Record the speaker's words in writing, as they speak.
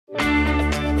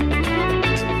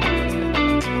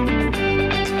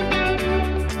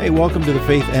Hey, welcome to the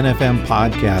Faith NFM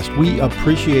podcast. We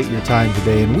appreciate your time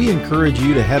today, and we encourage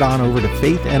you to head on over to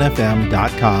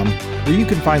faithnfm.com, where you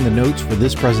can find the notes for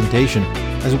this presentation,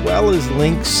 as well as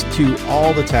links to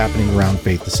all that's happening around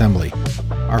Faith Assembly.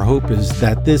 Our hope is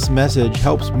that this message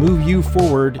helps move you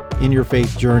forward in your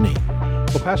faith journey.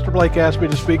 Well, Pastor Blake asked me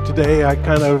to speak today. I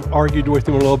kind of argued with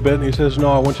him a little bit, and he says,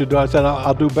 no, I want you to do it. I said,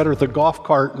 I'll do better with the golf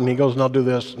cart, and he goes, and I'll do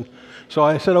this. And so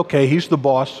I said, okay, he's the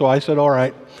boss, so I said, all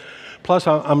right. Plus,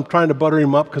 I'm trying to butter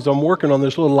him up because I'm working on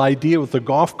this little idea with the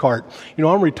golf cart. You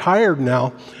know, I'm retired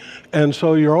now, and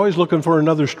so you're always looking for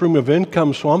another stream of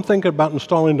income, so I'm thinking about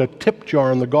installing a tip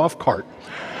jar in the golf cart.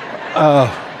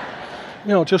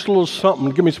 Just a little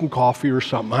something. Give me some coffee or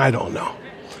something. I don't know.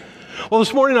 Well,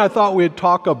 this morning I thought we'd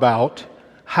talk about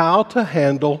how to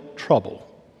handle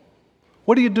trouble.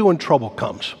 What do you do when trouble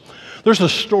comes? There's a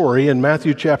story in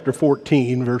Matthew chapter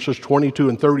 14, verses 22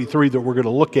 and 33 that we're going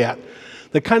to look at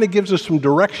that kind of gives us some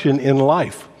direction in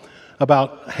life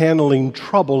about handling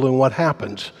trouble and what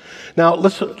happens. Now,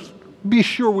 let's be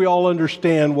sure we all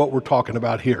understand what we're talking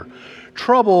about here.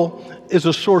 Trouble is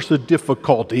a source of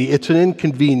difficulty. It's an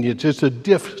inconvenience. It's a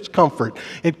discomfort.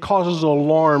 It causes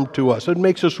alarm to us. It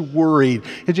makes us worried.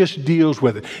 It just deals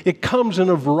with it. It comes in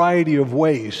a variety of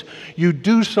ways. You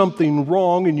do something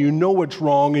wrong and you know it's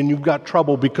wrong and you've got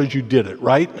trouble because you did it,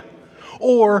 right?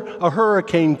 Or a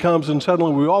hurricane comes and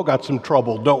suddenly we all got some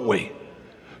trouble, don't we?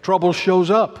 Trouble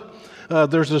shows up.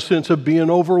 There's a sense of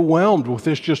being overwhelmed with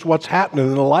this, just what's happening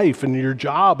in life and your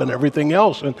job and everything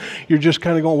else. And you're just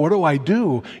kind of going, what do I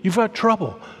do? You've got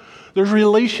trouble. There's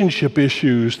relationship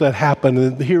issues that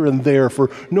happen here and there for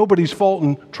nobody's fault,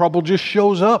 and trouble just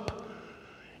shows up.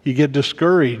 You get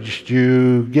discouraged.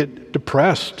 You get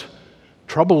depressed.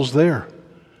 Trouble's there.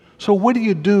 So what do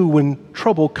you do when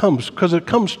trouble comes? Because it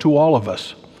comes to all of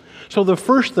us. So the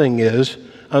first thing is,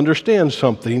 understand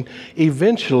something.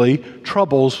 Eventually,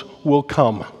 troubles will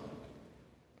come.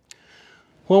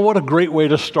 Well, what a great way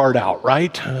to start out,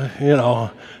 right?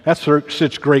 That's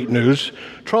such great news.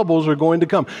 Troubles are going to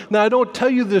come. Now, I don't tell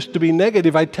you this to be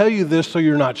negative. I tell you this so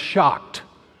you're not shocked.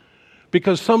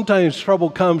 Because sometimes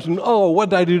trouble comes and, what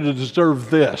did I do to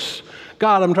deserve this?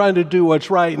 God, I'm trying to do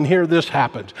what's right, and here this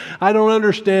happens. I don't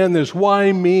understand this.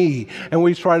 Why me? And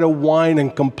we try to whine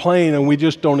and complain, and we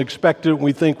just don't expect it, and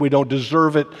we think we don't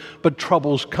deserve it, but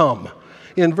troubles come.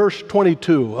 In verse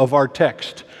 22 of our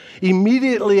text,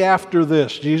 immediately after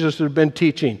this, Jesus had been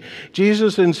teaching.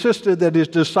 Jesus insisted that his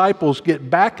disciples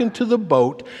get back into the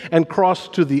boat and cross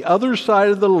to the other side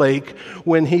of the lake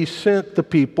when he sent the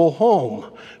people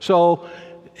home. So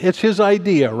it's his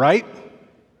idea, right?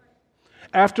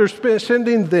 After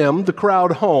sending them, the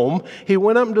crowd, home, he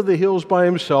went up into the hills by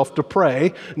himself to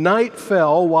pray. Night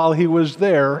fell while he was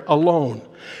there alone.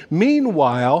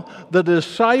 Meanwhile, the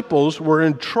disciples were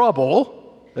in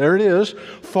trouble, there it is,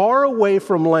 far away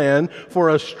from land, for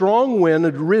a strong wind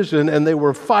had risen and they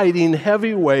were fighting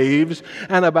heavy waves.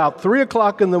 And about 3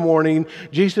 o'clock in the morning,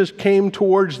 Jesus came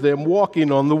towards them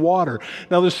walking on the water.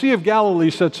 Now, the Sea of Galilee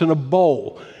sits in a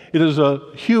bowl. It is a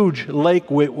huge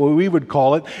lake, what we would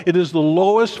call it. It is the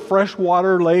lowest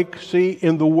freshwater lake sea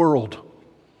in the world.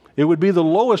 It would be the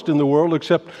lowest in the world,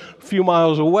 except a few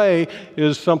miles away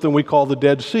is something we call the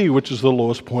Dead Sea, which is the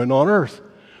lowest point on earth.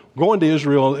 Going to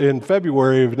Israel in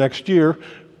February of next year,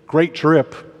 great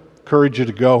trip. Encourage you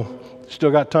to go.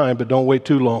 Still got time, but don't wait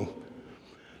too long.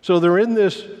 So they're in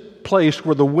this place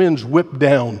where the winds whip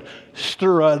down,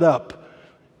 stir it up,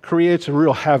 creates a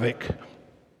real havoc.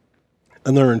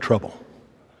 And they're in trouble.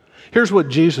 Here's what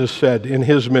Jesus said in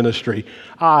his ministry.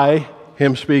 I,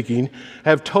 him speaking,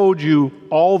 have told you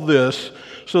all this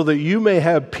so that you may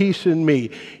have peace in me.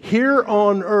 Here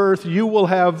on earth you will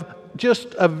have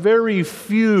just a very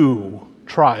few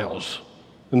trials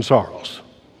and sorrows.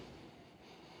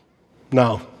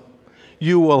 Now,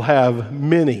 you will have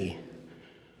many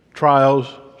trials,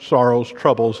 sorrows,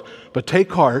 troubles, but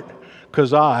take heart,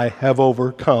 because I have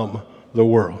overcome the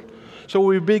world. So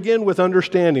we begin with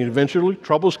understanding. Eventually,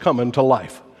 troubles come into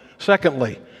life.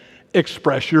 Secondly,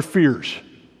 express your fears.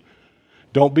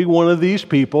 Don't be one of these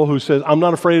people who says, I'm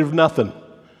not afraid of nothing.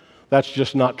 That's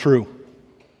just not true.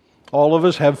 All of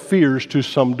us have fears to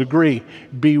some degree.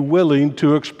 Be willing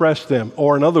to express them.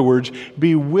 Or in other words,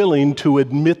 be willing to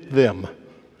admit them.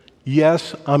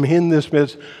 Yes, I'm in this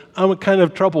midst. I'm kind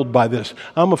of troubled by this.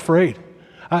 I'm afraid.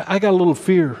 I got a little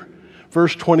fear.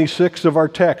 Verse 26 of our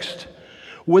text.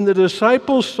 When the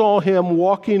disciples saw him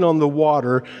walking on the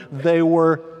water, they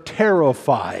were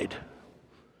terrified.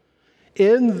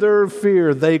 In their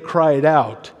fear, they cried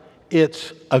out,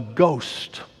 "It's a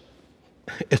ghost."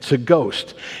 It's a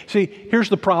ghost. See, here's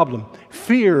the problem.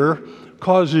 Fear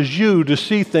causes you to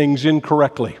see things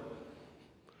incorrectly.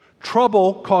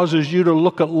 Trouble causes you to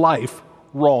look at life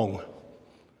wrong.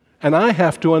 And I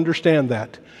have to understand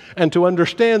that. And to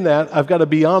understand that, I've got to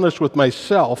be honest with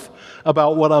myself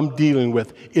about what I'm dealing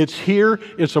with. It's here.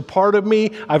 It's a part of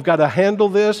me. I've got to handle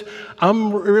this.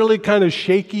 I'm really kind of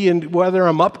shaky in whether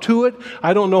I'm up to it.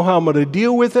 I don't know how I'm going to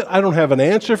deal with it. I don't have an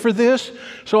answer for this.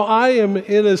 So I am,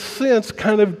 in a sense,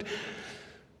 kind of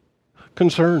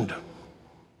concerned.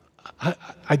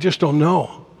 I just don't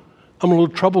know. I'm a little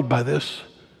troubled by this.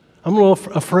 I'm a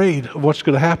little afraid of what's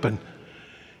going to happen.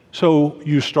 So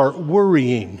you start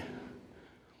worrying.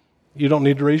 You don't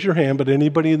need to raise your hand, but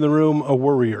anybody in the room a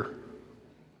worrier?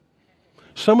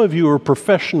 Some of you are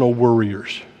professional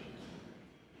worriers.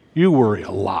 You worry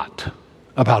a lot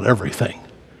about everything.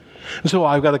 And so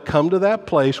I've got to come to that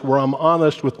place where I'm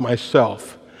honest with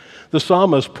myself. The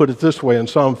psalmist put it this way in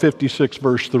Psalm 56,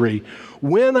 verse 3.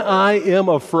 When I am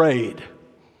afraid,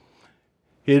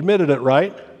 he admitted it,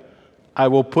 right? I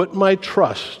will put my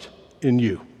trust in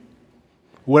you.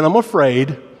 When I'm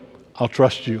afraid, I'll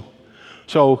trust you.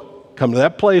 So come to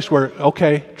that place where,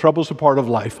 okay, trouble's a part of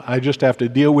life. I just have to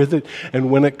deal with it.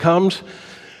 And when it comes,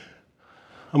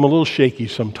 I'm a little shaky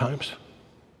sometimes.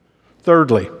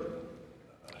 Thirdly,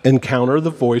 encounter the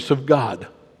voice of God.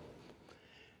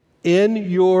 In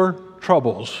your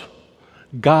troubles,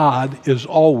 God is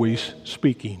always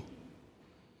speaking.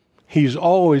 He's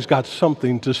always got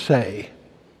something to say.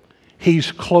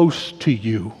 He's close to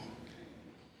you.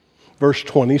 Verse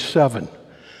 27,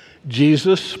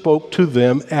 Jesus spoke to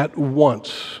them at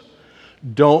once.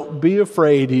 Don't be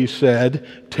afraid, he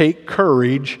said. Take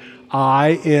courage.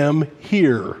 I am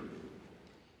here.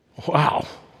 Wow.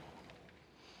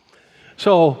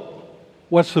 So,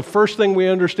 what's the first thing we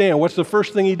understand? What's the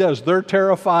first thing he does? They're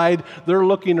terrified. They're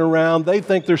looking around. They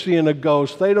think they're seeing a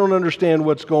ghost. They don't understand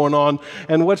what's going on.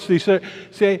 And what's he say?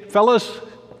 Say, fellas,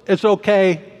 it's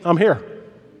okay. I'm here.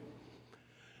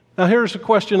 Now, here's a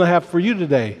question I have for you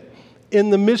today. In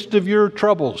the midst of your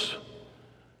troubles,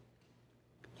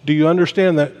 do you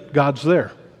understand that God's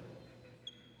there?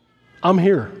 I'm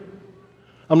here.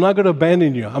 I'm not going to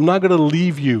abandon you. I'm not going to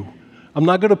leave you. I'm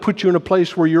not going to put you in a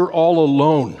place where you're all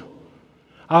alone.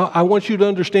 I want you to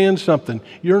understand something.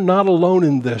 You're not alone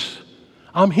in this.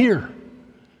 I'm here.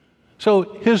 So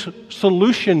his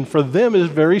solution for them is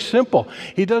very simple.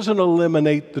 He doesn't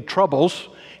eliminate the troubles.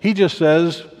 He just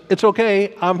says, it's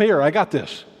okay, I'm here, I got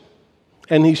this.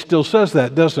 And he still says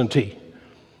that, doesn't he?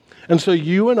 And so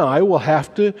you and I will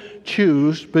have to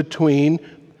choose between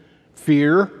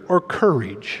fear or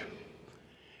courage.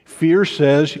 Fear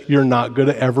says you're not going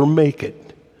to ever make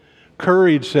it.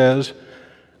 Courage says,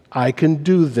 I can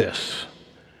do this.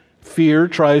 Fear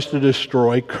tries to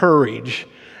destroy courage.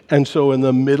 And so in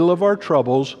the middle of our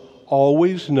troubles,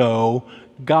 always know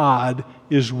God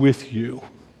is with you.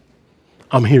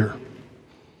 I'm here.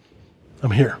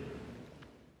 I'm here.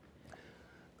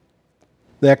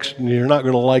 Next, and you're not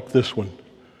going to like this one.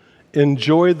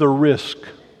 Enjoy the risk.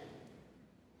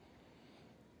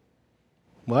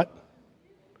 What?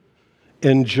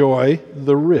 Enjoy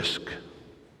the risk.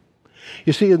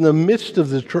 You see, in the midst of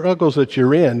the struggles that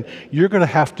you're in, you're going to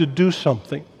have to do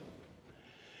something.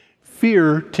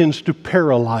 Fear tends to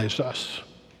paralyze us.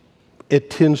 It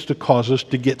tends to cause us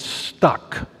to get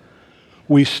stuck.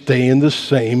 We stay in the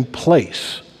same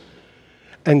place.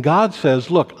 And God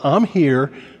says, look, I'm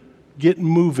here. Get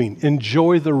moving.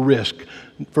 Enjoy the risk.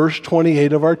 Verse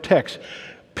 28 of our text.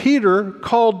 Peter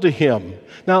called to him.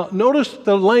 Now, notice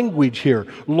the language here.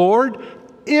 Lord,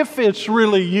 if it's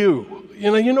really you.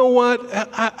 You know what?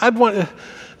 I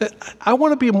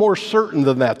want to be more certain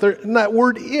than that. That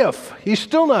word if. He's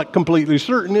still not completely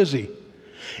certain, is he?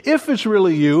 If it's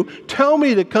really you, tell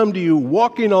me to come to you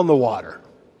walking on the water.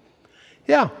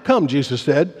 Yeah, come, Jesus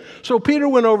said. So Peter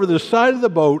went over the side of the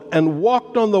boat and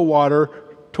walked on the water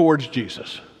towards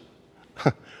Jesus.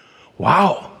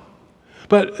 Wow.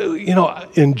 But,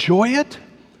 enjoy it?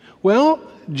 Well,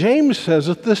 James says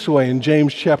it this way in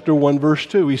James chapter 1, verse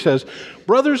 2. He says,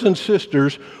 brothers and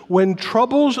sisters, when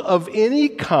troubles of any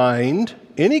kind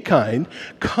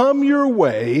come your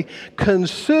way,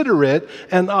 consider it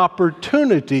an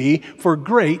opportunity for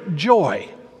great joy.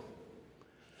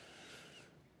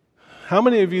 How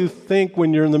many of you think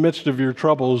when you're in the midst of your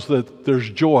troubles that there's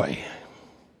joy?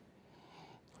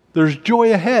 There's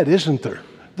joy ahead, isn't there?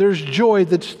 There's joy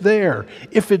that's there.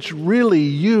 If it's really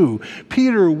you.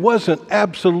 Peter wasn't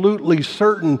absolutely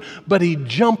certain, but he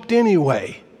jumped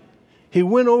anyway. He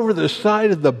went over the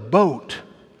side of the boat.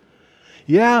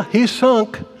 Yeah, he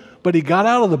sunk, but he got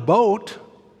out of the boat.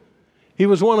 He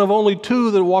was one of only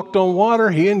two that walked on water,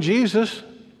 he and Jesus.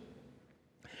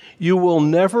 You will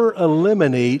never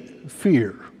eliminate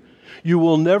fear. You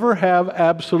will never have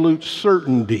absolute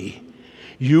certainty.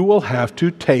 You will have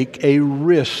to take a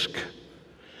risk,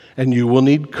 and you will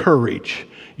need courage.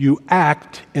 You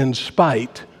act in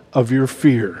spite of your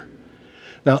fear.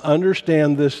 Now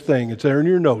understand this thing. It's there in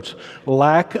your notes.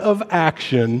 Lack of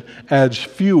action adds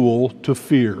fuel to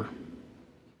fear.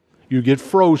 You get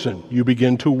frozen. You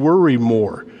begin to worry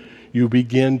more. You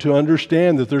begin to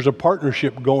understand that there's a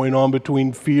partnership going on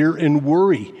between fear and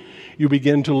worry. You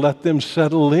begin to let them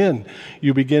settle in.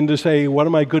 You begin to say, what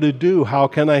am I going to do? How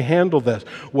can I handle this?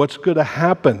 What's going to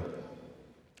happen?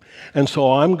 And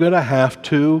so I'm going to have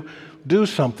to do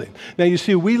something. Now, you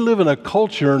see, we live in a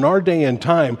culture in our day and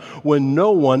time when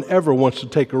no one ever wants to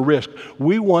take a risk.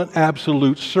 We want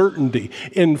absolute certainty.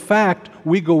 In fact,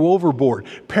 we go overboard.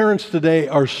 Parents today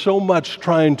are so much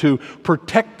trying to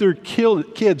protect their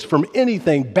kids from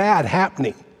anything bad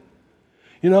happening.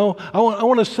 You know, I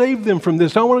want to save them from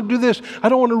this. I want to do this. I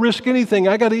don't want to risk anything.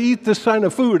 I got to eat this kind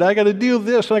of food. I got to deal with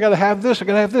this. I got to have this. I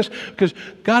got to have this. Because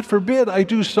God forbid I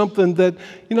do something that,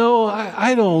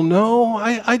 I don't know.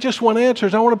 I just want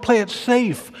answers. I want to play it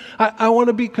safe. I want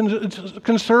to be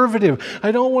conservative.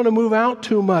 I don't want to move out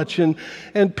too much. And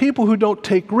people who don't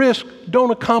take risks don't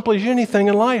accomplish anything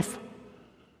in life.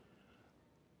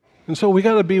 And so we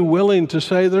got to be willing to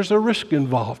say there's a risk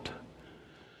involved.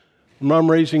 When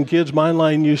I'm raising kids, my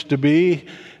line used to be,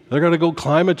 they're going to go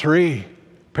climb a tree.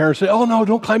 Parents say, oh, no,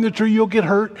 don't climb the tree. You'll get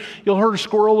hurt. You'll hurt a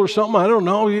squirrel or something. I don't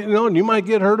know. And you might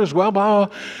get hurt as well. Blah,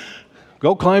 blah.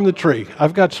 Go climb the tree.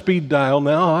 I've got speed dial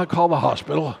now. I call the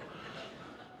hospital.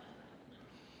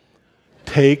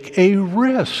 Take a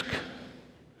risk.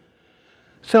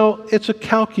 So it's a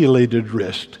calculated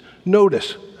risk.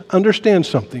 Notice, understand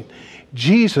something.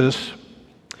 Jesus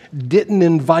didn't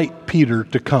invite Peter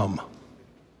to come.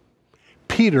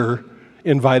 Peter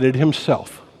invited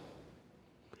himself.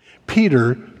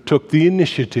 Peter took the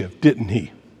initiative, didn't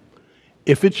he?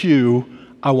 If it's you,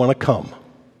 I want to come.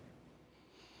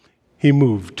 He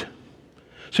moved.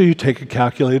 So you take a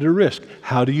calculated risk.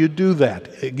 How do you do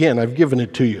that? Again, I've given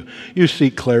it to you. You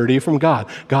seek clarity from God.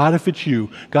 God, if it's you,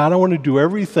 God, I want to do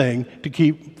everything to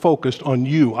keep focused on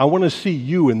you. I want to see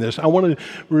you in this. I want to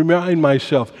remind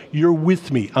myself, you're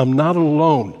with me. I'm not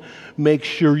alone. Make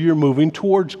sure you're moving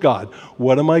towards God.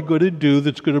 What am I going to do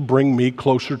that's going to bring me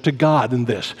closer to God in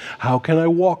this? How can I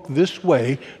walk this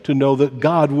way to know that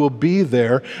God will be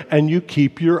there and you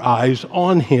keep your eyes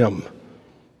on Him?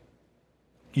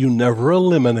 You never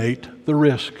eliminate the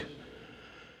risk.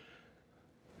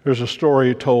 There's a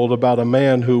story told about a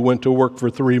man who went to work for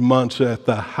 3 months at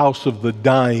the House of the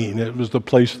Dying. It was the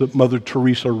place that Mother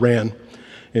Teresa ran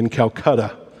in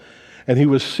Calcutta. And he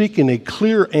was seeking a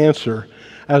clear answer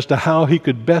as to how he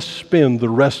could best spend the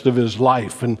rest of his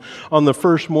life. And on the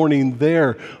first morning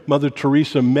there, Mother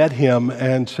Teresa met him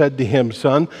and said to him,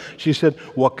 son, she said,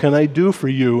 what can I do for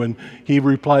you? And he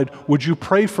replied, would you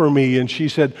pray for me? And she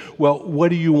said, well, what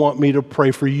do you want me to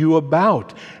pray for you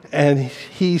about? And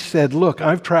he said, look,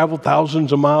 I've traveled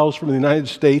thousands of miles from the United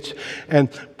States, and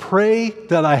pray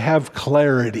that I have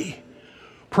clarity.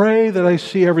 Pray that I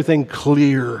see everything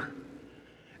clear.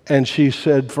 And she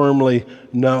said firmly,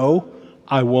 no,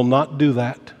 I will not do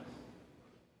that.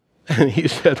 And he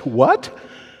said, what?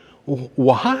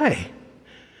 Why?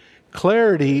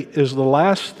 Clarity is the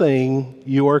last thing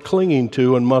you are clinging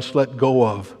to and must let go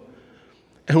of.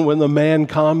 And when the man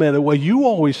commented, well, you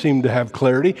always seem to have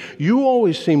clarity. You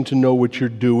always seem to know what you're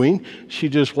doing. She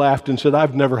just laughed and said,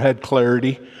 I've never had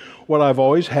clarity. What I've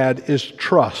always had is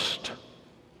trust.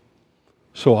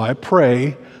 So I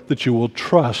pray that you will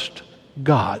trust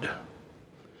God.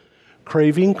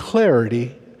 Craving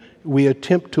clarity, we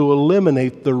attempt to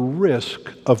eliminate the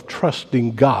risk of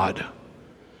trusting God.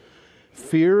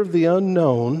 Fear of the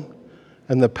unknown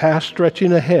and the past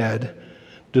stretching ahead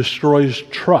destroys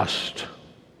trust.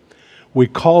 We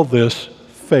call this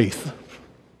faith.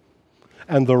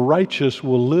 And the righteous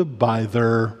will live by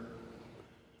their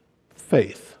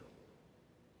faith.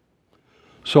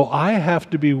 So I have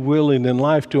to be willing in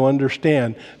life to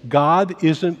understand God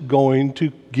isn't going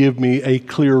to give me a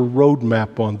clear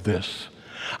roadmap on this.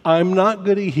 I'm not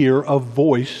going to hear a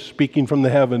voice speaking from the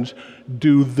heavens,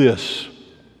 do this.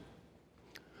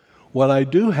 What I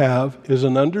do have is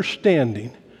an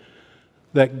understanding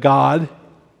that God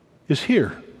is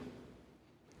here.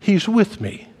 He's with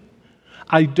me.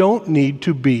 I don't need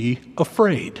to be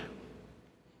afraid.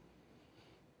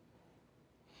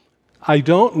 I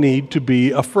don't need to be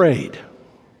afraid.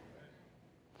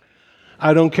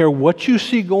 I don't care what you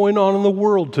see going on in the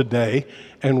world today,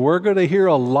 and we're going to hear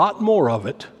a lot more of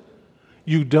it.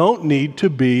 You don't need to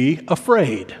be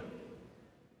afraid.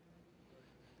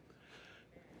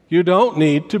 You don't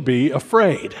need to be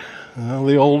afraid.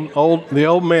 The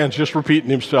old man's just repeating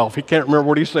himself. He can't remember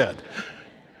what he said.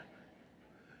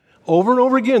 Over and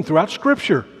over again throughout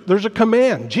Scripture, there's a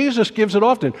command. Jesus gives it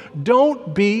often.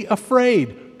 Don't be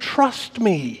afraid. Trust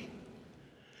me.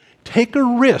 Take a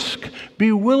risk.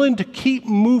 Be willing to keep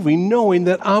moving, knowing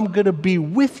that I'm going to be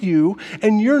with you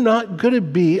and you're not going to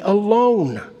be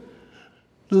alone.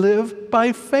 Live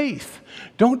by faith.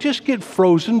 Don't just get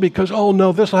frozen because, oh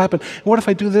no, this will happen. What if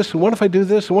I do this? And what if I do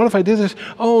this? And what if I do this?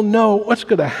 Oh no, what's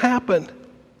going to happen?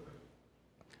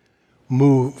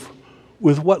 Move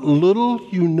with what little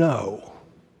you know,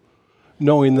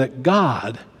 knowing that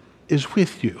God is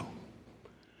with you.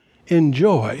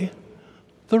 Enjoy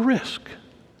the risk.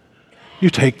 You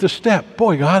take the step.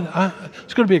 Boy, God,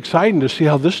 it's going to be exciting to see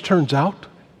how this turns out.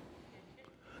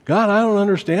 God, I don't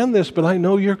understand this, but I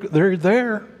know they're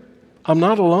there. I'm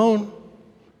not alone.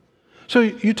 So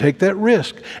you take that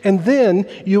risk, and then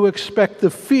you expect the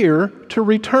fear to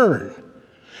return.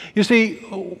 You see,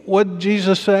 what did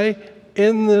Jesus say?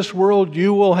 In this world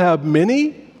you will have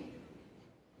many,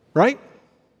 right?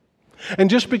 And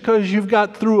just because you've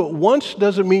got through it once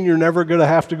doesn't mean you're never going to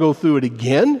have to go through it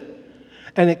again.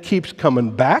 And it keeps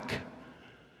coming back.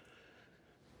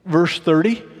 Verse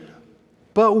 30,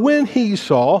 but when he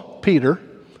saw, Peter,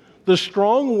 the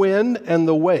strong wind and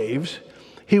the waves,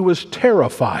 he was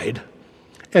terrified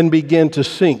and began to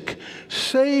sink.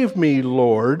 Save me,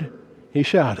 Lord, he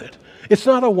shouted. It's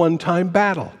not a one-time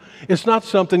battle. It's not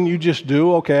something you just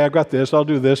do, okay, I've got this, I'll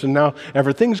do this, and now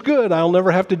everything's good. I'll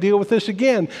never have to deal with this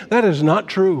again. That is not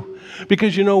true.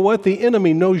 Because you know what? The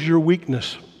enemy knows your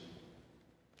weakness.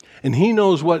 And he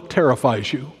knows what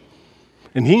terrifies you.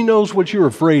 And he knows what you're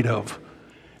afraid of.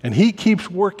 And he keeps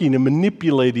working and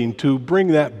manipulating to bring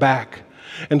that back.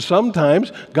 And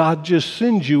sometimes God just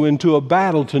sends you into a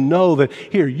battle to know that,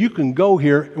 here, you can go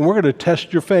here and we're going to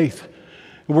test your faith.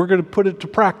 And we're going to put it to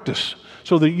practice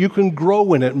so that you can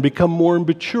grow in it and become more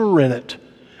mature in it.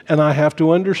 And I have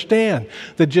to understand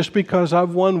that just because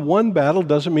I've won one battle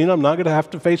doesn't mean I'm not going to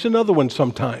have to face another one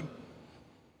sometime.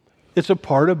 It's a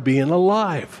part of being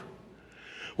alive.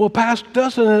 Well, Pastor,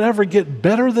 doesn't it ever get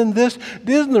better than this?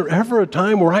 Isn't there ever a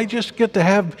time where I just get to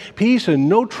have peace and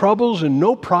no troubles and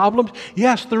no problems?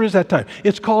 Yes, there is that time.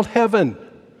 It's called heaven.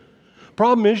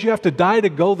 Problem is you have to die to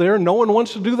go there, and no one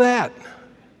wants to do that.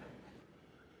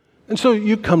 And so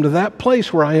you come to that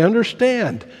place where I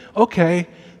understand, okay,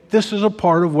 this is a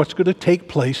part of what's going to take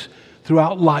place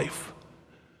throughout life.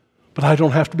 But I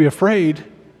don't have to be afraid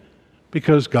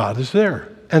because God is there.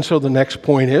 And so the next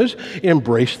point is,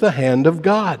 embrace the hand of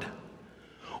God.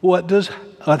 What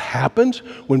happens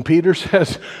when Peter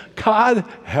says, God,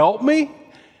 help me?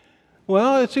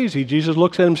 Well, it's easy. Jesus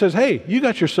looks at him and says, hey, you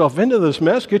got yourself into this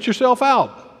mess. Get yourself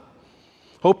out.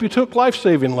 Hope you took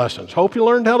life-saving lessons. Hope you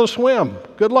learned how to swim.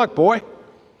 Good luck, boy.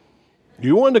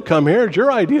 You wanted to come here. It's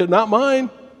your idea, not mine.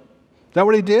 Is that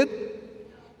what he did?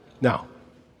 No.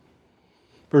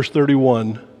 Verse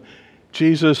 31,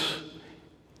 Jesus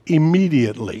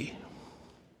immediately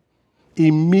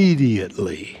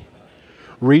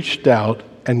reached out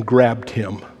and grabbed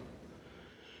him.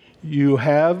 You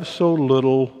have so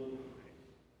little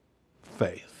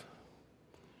faith.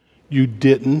 You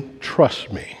didn't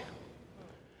trust me.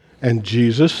 And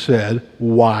Jesus said,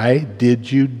 why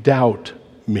did you doubt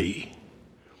me?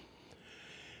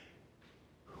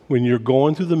 When you're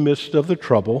going through the midst of the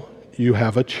trouble, you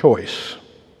have a choice.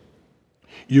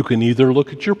 You can either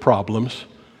look at your problems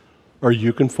or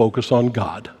you can focus on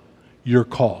God, your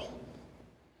call.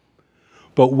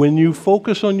 But when you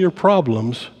focus on your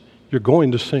problems, you're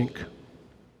going to sink.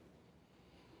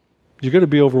 You're going to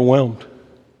be overwhelmed.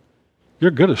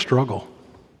 You're going to struggle.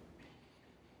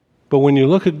 But when you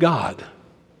look at God,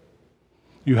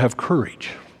 you have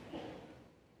courage.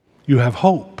 You have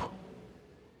hope.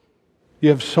 You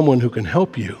have someone who can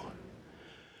help you.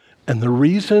 And the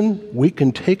reason we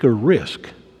can take a risk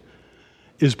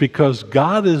is because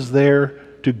God is there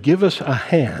to give us a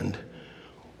hand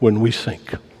when we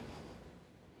sink.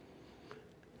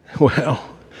 Well,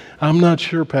 I'm not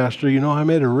sure, Pastor. You know, I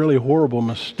made a really horrible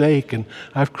mistake and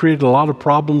I've created a lot of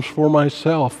problems for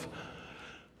myself.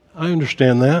 I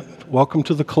understand that. Welcome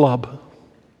to the club.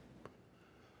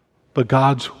 But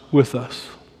God's with us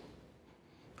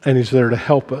and He's there to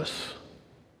help us.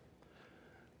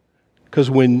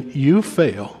 Because when you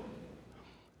fail,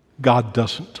 God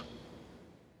doesn't.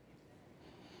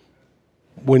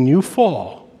 When you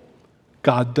fall,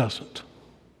 God doesn't.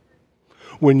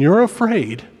 When you're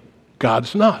afraid,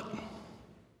 God's not.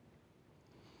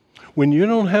 When you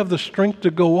don't have the strength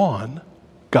to go on,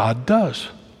 God does.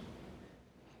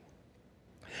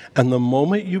 And the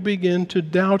moment you begin to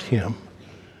doubt Him,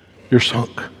 you're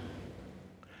sunk.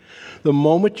 The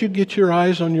moment you get your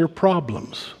eyes on your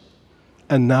problems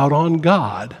and not on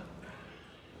God,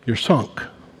 you're sunk.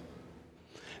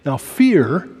 Now,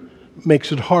 fear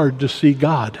makes it hard to see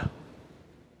God.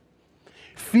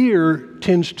 Fear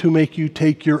tends to make you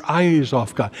take your eyes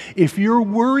off God. If you're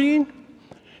worrying,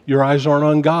 your eyes aren't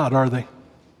on God, are they?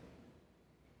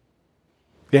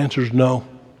 The answer is no.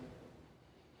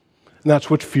 And that's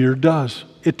what fear does.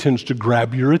 It tends to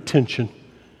grab your attention.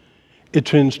 It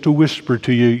tends to whisper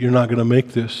to you, you're not going to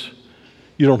make this.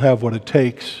 You don't have what it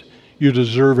takes. You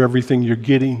deserve everything you're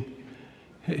getting.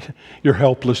 You're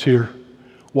helpless here.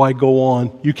 Why go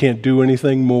on? You can't do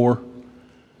anything more.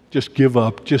 Just give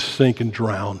up. Just sink and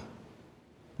drown.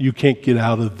 You can't get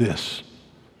out of this.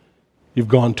 You've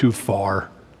gone too far.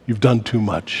 You've done too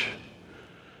much.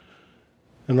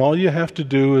 And all you have to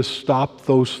do is stop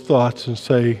those thoughts and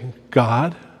say,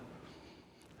 God,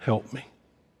 help me.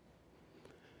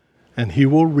 And He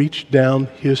will reach down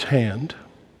His hand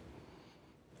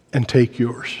and take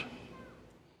yours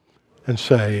and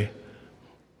say,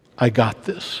 I got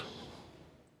this.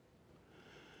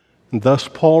 And thus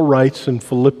Paul writes in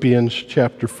Philippians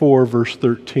chapter 4, verse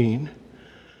 13,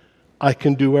 I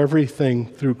can do everything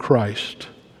through Christ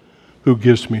who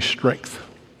gives me strength.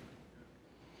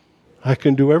 I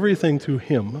can do everything through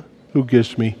Him who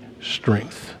gives me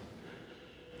strength.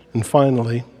 And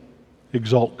finally,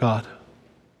 exalt God.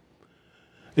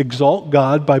 Exalt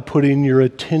God by putting your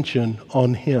attention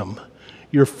on Him,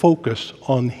 your focus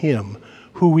on Him,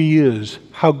 who He is,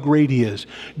 how great He is.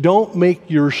 Don't make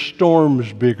your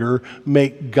storms bigger,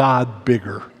 make God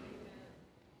bigger.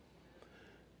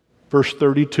 Verse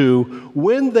 32,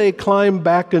 when they climbed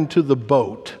back into the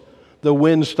boat, the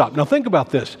wind stopped. Now think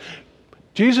about this.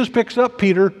 Jesus picks up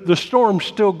Peter, the storm's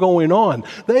still going on.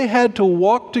 They had to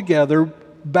walk together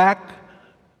back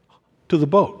to the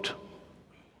boat.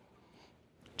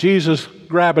 Jesus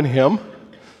grabbing him,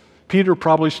 Peter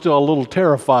probably still a little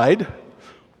terrified.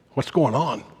 What's going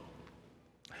on?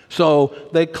 So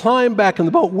they climb back in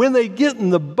the boat. When they get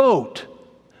in the boat,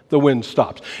 the wind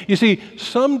stops. You see,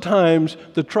 sometimes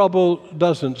the trouble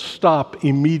doesn't stop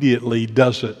immediately,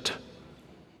 does it?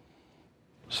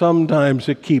 Sometimes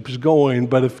it keeps going,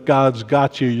 but if God's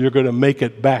got you, you're going to make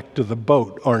it back to the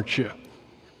boat, aren't you?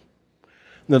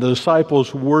 The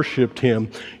disciples worshiped Him.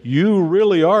 You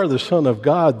really are the Son of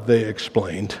God, they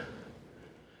explained.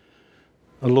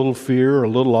 A little fear, a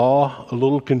little awe, a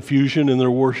little confusion in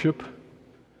their worship.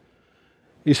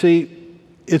 You see,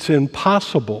 it's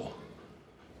impossible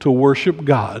to worship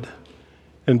God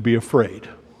and be afraid.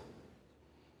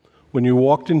 When you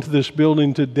walked into this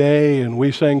building today and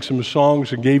we sang some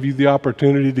songs and gave you the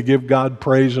opportunity to give God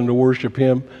praise and to worship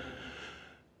Him,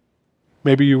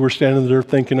 maybe you were standing there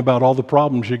thinking about all the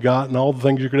problems you got and all the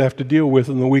things you're going to have to deal with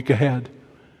in the week ahead.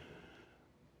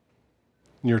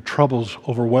 And your troubles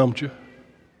overwhelmed you.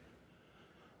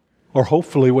 Or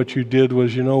hopefully what you did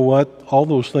was, you know what, all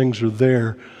those things are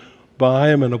there, but I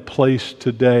am in a place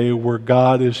today where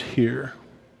God is here.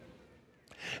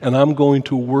 And I'm going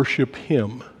to worship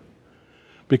Him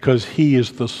because He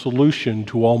is the solution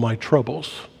to all my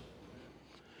troubles.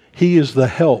 He is the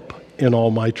help in all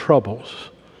my troubles.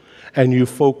 And you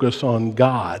focus on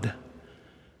God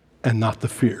and not the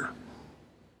fear.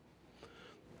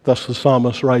 Thus the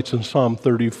psalmist writes in Psalm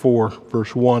 34,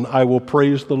 verse 1, I will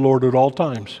praise the Lord at all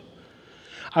times.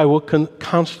 I will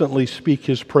constantly speak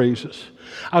His praises.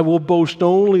 I will boast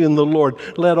only in the Lord.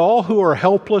 Let all who are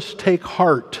helpless take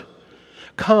heart.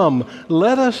 Come,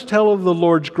 let us tell of the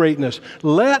Lord's greatness.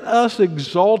 Let us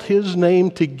exalt His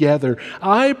name together.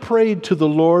 I prayed to the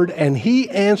Lord, and He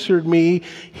answered me.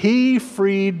 He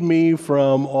freed me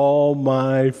from all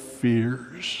my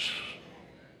fears.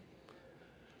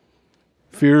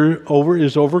 Fear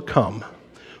is overcome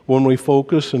when we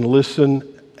focus and listen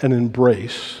and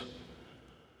embrace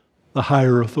the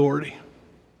higher authority,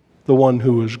 the one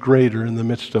who is greater in the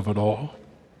midst of it all.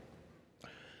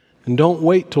 And don't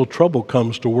wait till trouble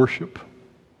comes to worship.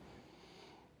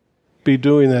 Be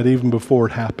doing that even before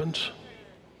it happens.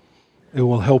 It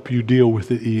will help you deal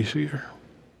with it easier.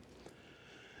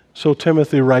 So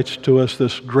Timothy writes to us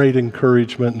this great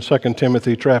encouragement in 2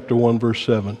 Timothy chapter 1, verse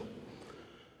 7.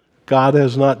 God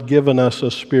has not given us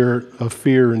a spirit of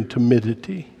fear and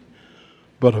timidity,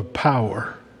 but of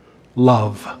power,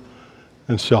 love,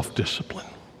 and self-discipline.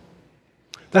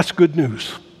 That's good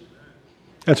news.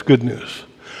 That's good news.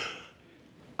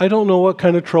 I don't know what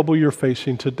kind of trouble you're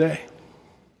facing today.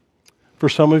 For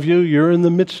some of you, you're in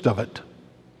the midst of it.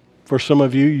 For some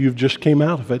of you, you've just came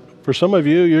out of it. For some of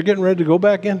you, you're getting ready to go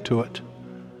back into it.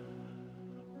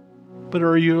 But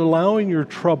are you allowing your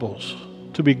troubles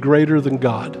to be greater than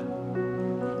God?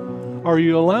 Are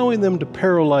you allowing them to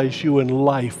paralyze you in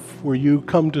life where you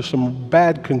come to some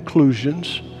bad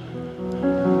conclusions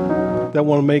that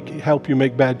want to help you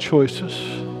make bad choices?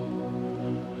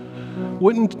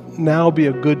 Wouldn't now be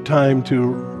a good time to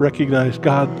recognize,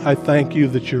 God, I thank you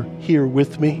that you're here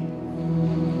with me.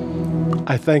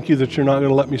 I thank you that you're not going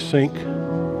to let me sink,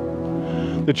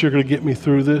 that you're going to get me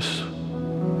through this,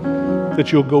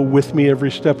 that you'll go with me every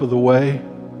step of the way,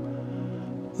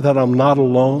 that I'm not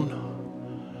alone.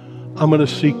 I'm going to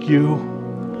seek you.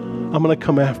 I'm going to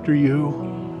come after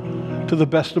you to the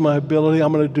best of my ability.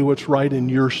 I'm going to do what's right in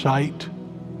your sight.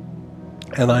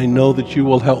 And I know that you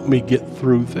will help me get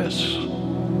through this.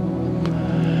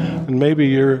 And maybe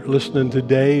you're listening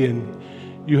today and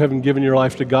you haven't given your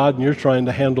life to God and you're trying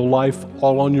to handle life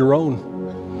all on your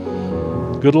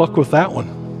own. Good luck with that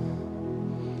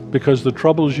one, because the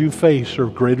troubles you face are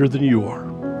greater than you are.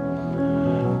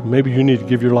 Maybe you need to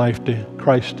give your life to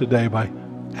Christ today by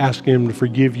asking Him to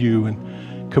forgive you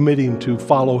and committing to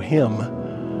follow Him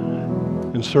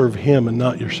and serve Him and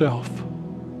not yourself.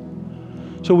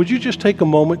 So would you just take a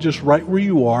moment, just right where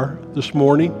you are this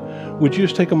morning, would you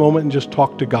just take a moment and just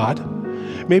talk to God?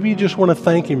 Maybe you just want to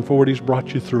thank Him for what He's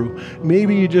brought you through.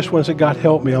 Maybe you just want to say, God,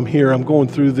 help me. I'm here. I'm going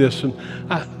through this. And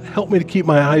help me to keep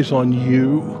my eyes on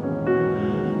you.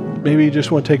 Maybe you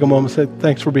just want to take a moment and say,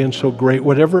 thanks for being so great.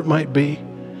 Whatever it might be,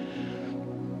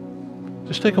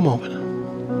 just take a moment.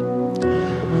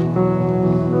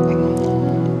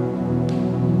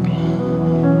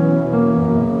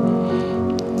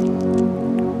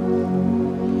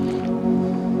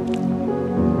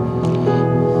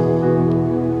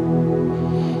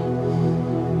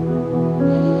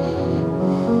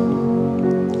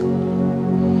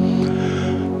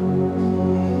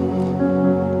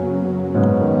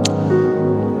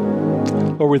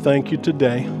 Lord, we thank you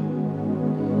today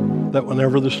that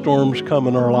whenever the storms come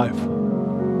in our life,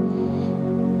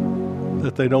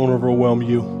 that they don't overwhelm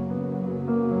you,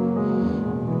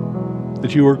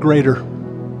 that you are greater,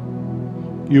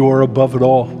 you are above it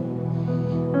all,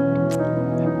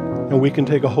 and we can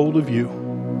take a hold of you,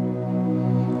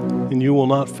 and you will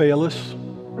not fail us,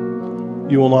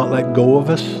 you will not let go of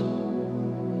us,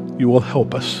 you will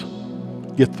help us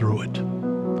get through it.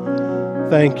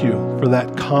 Thank you for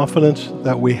that confidence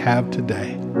that we have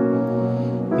today.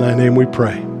 In thy name we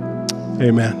pray.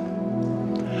 Amen.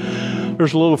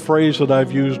 There's a little phrase that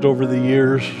I've used over the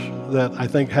years that I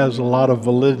think has a lot of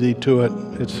validity to it.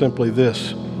 It's simply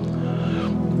this: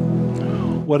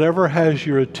 whatever has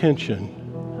your attention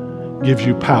gives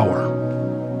you power.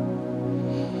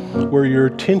 Where your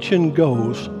attention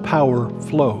goes, power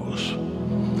flows.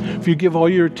 If you give all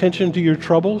your attention to your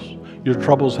troubles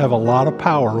have a lot of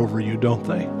power over you, don't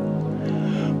they?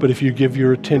 But if you give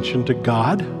your attention to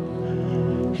God,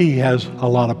 He has a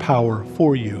lot of power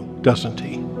for you, doesn't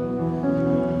He?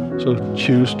 So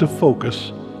choose to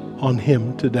focus on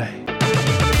Him today.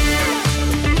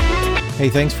 Hey,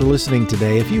 thanks for listening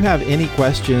today. If you have any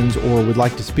questions or would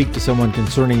like to speak to someone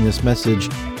concerning this message,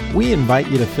 we invite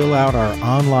you to fill out our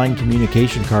online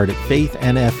communication card at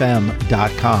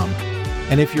faithnfm.com.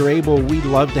 And if you're able, we'd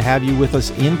love to have you with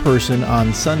us in person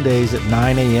on Sundays at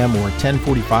 9 a.m. or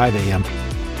 10:45 a.m.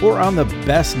 or on the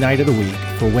best night of the week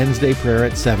for Wednesday prayer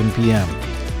at 7 p.m.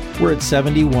 We're at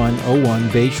 7101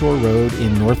 Bayshore Road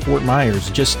in North Fort Myers,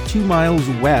 just 2 miles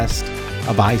west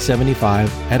of I-75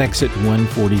 at exit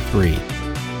 143.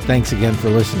 Thanks again for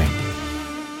listening.